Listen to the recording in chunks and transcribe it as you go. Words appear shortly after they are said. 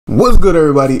What's good,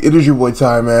 everybody? It is your boy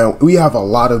Ty, man. We have a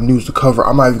lot of news to cover.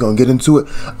 I'm not even gonna get into it.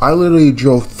 I literally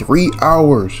drove 3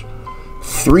 hours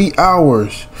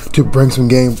to bring some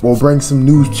bring some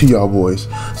news to y'all boys.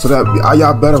 So that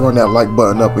y'all better run that like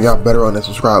button up and y'all better run that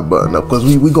subscribe button up, because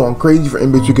we going crazy for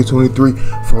NBA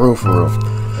 2K23 for real.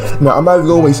 Now I'm not even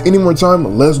gonna waste any more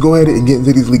time. Let's go ahead and get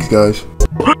into these leaks, guys.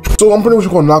 So I'm pretty much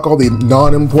gonna knock all the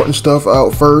non-important stuff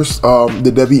out first.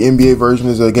 The WNBA version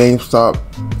is a GameStop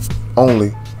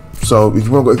only. So if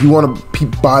you want to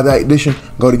buy that edition,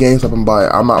 go to GameStop and buy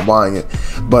it. I'm not buying it.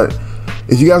 But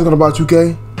if you guys are gonna buy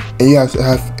 2K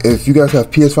and if you guys have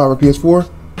PS5 or PS4,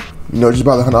 just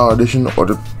buy the $100 edition or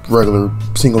the regular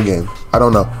single game. I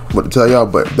don't know what to tell y'all,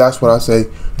 but that's what I say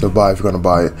to buy if you're gonna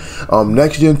buy it.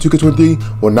 Next gen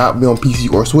 2K23 will not be on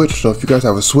PC or Switch. So if you guys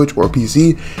have a Switch or a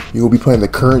PC, you will be playing the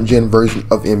current gen version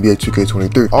of NBA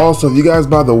 2K23. Also, if you guys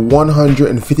buy the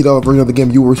 $150 version of the game,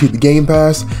 you will receive the Game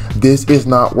Pass. This is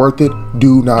not worth it.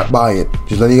 Do not buy it.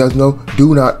 Just letting you guys know,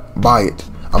 do not buy it.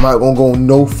 I'm not gonna go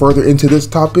no further into this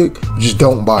topic. Just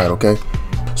don't buy it, okay?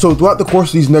 So throughout the course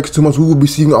of these next 2 months, we will be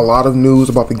seeing a lot of news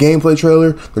about the gameplay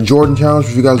trailer, the Jordan Challenge,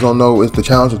 which you guys don't know is the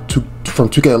challenge from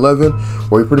 2K11,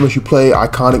 where you play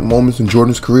iconic moments in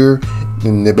Jordan's career,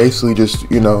 and they basically just,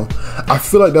 I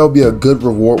feel like that would be a good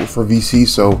reward for VC,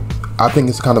 so I think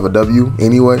it's kind of a W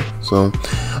anyway. So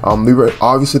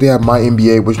obviously they have my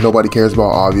NBA, which nobody cares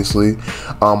about, obviously.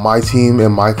 My team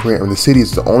and my career in the city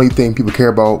is the only thing people care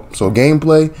about. So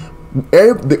gameplay.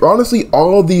 Honestly,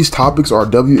 all of these topics are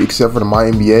W except for the My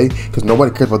NBA, because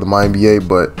nobody cares about the My NBA.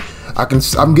 But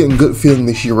I'm getting good feeling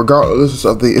this year, regardless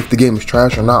of if the game is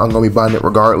trash or not. I'm gonna be buying it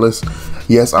regardless.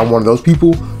 Yes, I'm one of those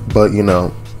people, but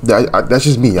that's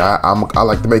just me. I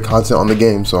like to make content on the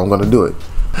game, so I'm gonna do it.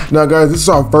 Now, guys, this is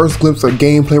our first glimpse of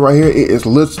gameplay right here. It is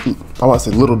Lil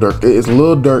Durk. It is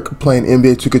Lil Durk playing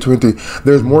NBA 2K23.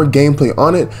 There's more gameplay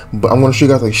on it, but I'm going to show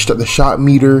you guys like the shot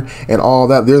meter and all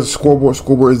that. There's a scoreboard.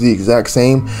 Scoreboard is the exact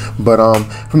same, but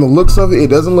from the looks of it, it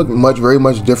doesn't look very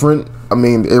much different. I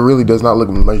mean, it really does not look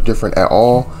much different at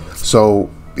all. So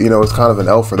it's kind of an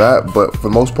L for that, but for the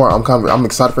most part, I'm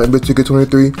excited for NBA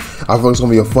 2K23. I feel like it's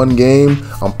gonna be a fun game.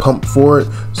 I'm pumped for it.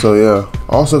 So yeah.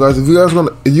 Also, guys, if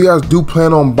you guys do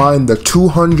plan on buying the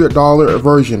 $200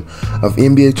 version of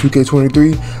NBA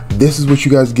 2K23, this is what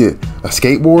you guys get: a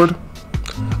skateboard,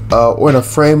 or a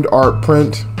framed art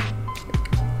print,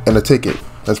 and a ticket.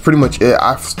 That's pretty much it.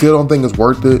 I still don't think it's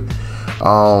worth it.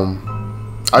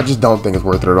 I just don't think it's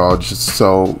worth it at all. Just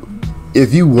so,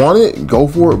 if you want it, go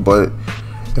for it, but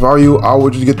if I were you, I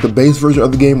would just get the base version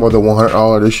of the game or the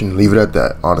 $100 edition. Leave it at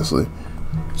that, honestly.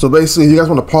 So basically, if you guys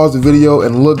want to pause the video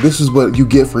and look, this is what you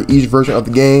get for each version of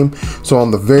the game. So on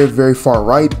the very far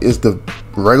right is the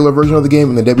regular version of the game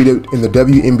in the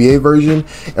WNBA version,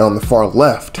 and on the far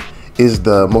left is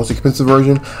the most expensive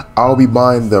version. I'll be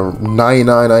buying the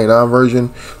 $99.99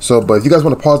 version. So, but if you guys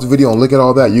want to pause the video and look at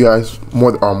all that, you guys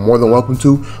are more than welcome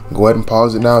to. Go ahead and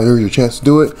pause it now. Here's your chance to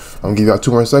do it. I'm gonna give you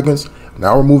 2 more seconds.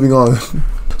 Now we're moving on.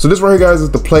 So this right here, guys,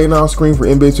 is the play now screen for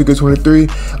NBA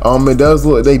 2K23. It does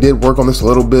look, they did work on this a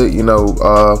little bit.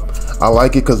 I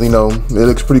like it because it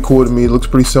looks pretty cool to me. It looks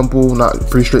pretty simple,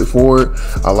 pretty straightforward.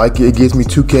 I like it. It gives me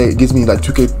 2K. It gives me like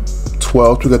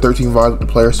 2K12, 2K13 vibes with the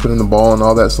player spinning the ball and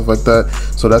all that stuff like that.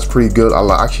 So that's pretty good. I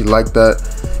actually like that.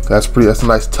 That's a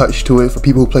nice touch to it for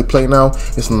people who play now.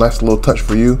 It's a nice little touch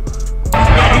for you.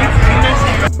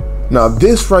 Now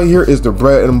this right here is the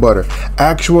bread and butter,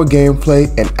 actual gameplay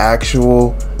and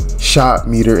actual shot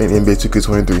meter in NBA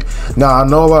 2K23. Now I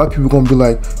know a lot of people gonna be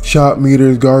like, shot meter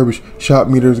is garbage, shot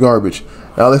meter is garbage.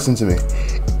 Now listen to me.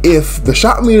 If the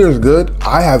shot meter is good,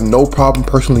 I have no problem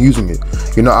personally using it.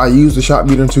 I use the shot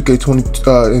meter in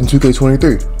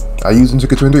 2K23. I used it in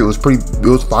 2K23. It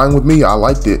was fine with me. I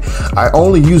liked it. I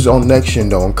only used it on next gen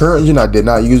though. On current gen, I did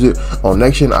not use it. On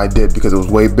next gen, I did, because it was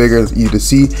way bigger, it's easy to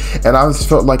see. And I just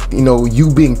felt like, you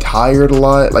being tired a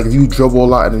lot, like if you dribble a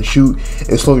lot and then shoot,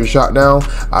 it slows your shot down.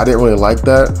 I didn't really like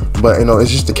that. But it's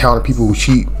just to counter people who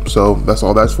cheat. So that's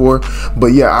all that's for.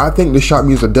 But yeah, I think the shot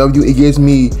meter is a W. It gives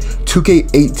me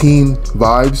 2K18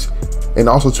 vibes. And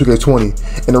also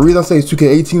 2K20. And the reason I say it's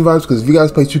 2K18 vibes, because if you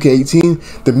guys play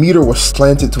 2K18, the meter was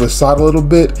slanted to the side a little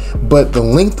bit, but the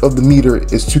length of the meter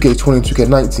is 2K20 and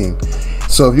 2K19.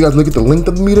 So if you guys look at the length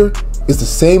of the meter, it's the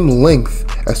same length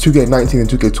as 2K19 and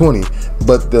 2K20,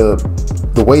 but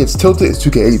the way it's tilted is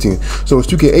 2K18. So it's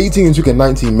 2K18 and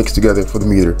 2K19 mixed together for the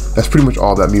meter. That's pretty much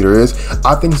all that meter is.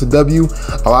 I think it's a W.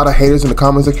 A lot of haters in the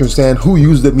comment section saying, who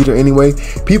used that meter anyway?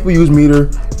 People use meter,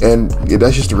 and yeah,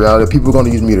 that's just the reality. People are going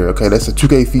to use meter, okay? That's a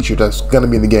 2K feature that's going to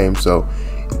be in the game, so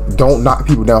don't knock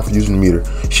people down for using the meter.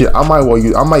 Shit, I might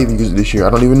even use it this year. I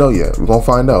don't even know yet. We're going to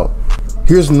find out.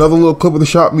 Here's another little clip of the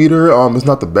shot meter. It's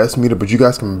not the best meter, but you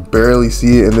guys can barely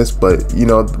see it in this. But you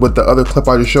know, with the other clip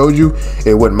I just showed you,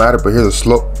 it wouldn't matter. But here's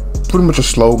pretty much a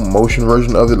slow motion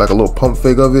version of it, like a little pump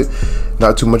fake of it.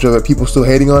 Not too much of it. People still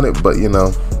hating on it, but you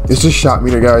know, it's just shot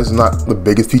meter, guys. It's not the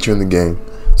biggest feature in the game,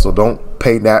 so don't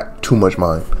pay that too much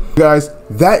mind. Guys,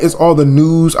 that is all the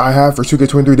news I have for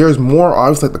 2K23. There's more,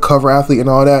 obviously, like the cover athlete and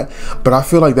all that, but I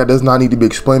feel like that does not need to be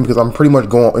explained because I'm pretty much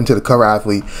going into the cover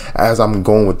athlete as I'm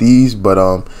going with these. But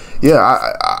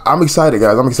yeah, I'm excited,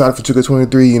 guys. I'm excited for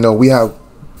 2K23. You know, we have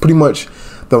pretty much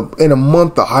in a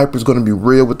month the hype is going to be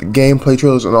real with the gameplay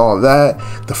trailers and all of that.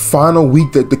 The final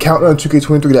week, the countdown to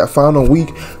 2K23, that final week,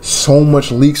 so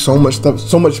much leaks, so much stuff,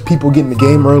 so much people getting the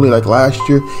game early like last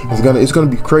year. It's gonna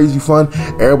be crazy fun.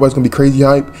 Everybody's gonna be crazy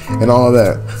hype and all of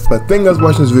that. But thank you guys for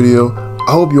watching this video.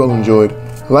 I hope you all enjoyed.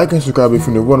 Like and subscribe if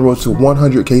you're new. Run the road to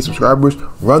 100K subscribers.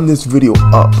 Run this video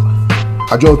up.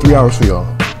 I drove 3 hours for y'all.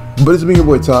 But it's been your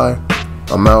boy Ty.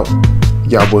 I'm out.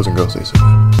 Y'all boys and girls stay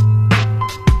safe.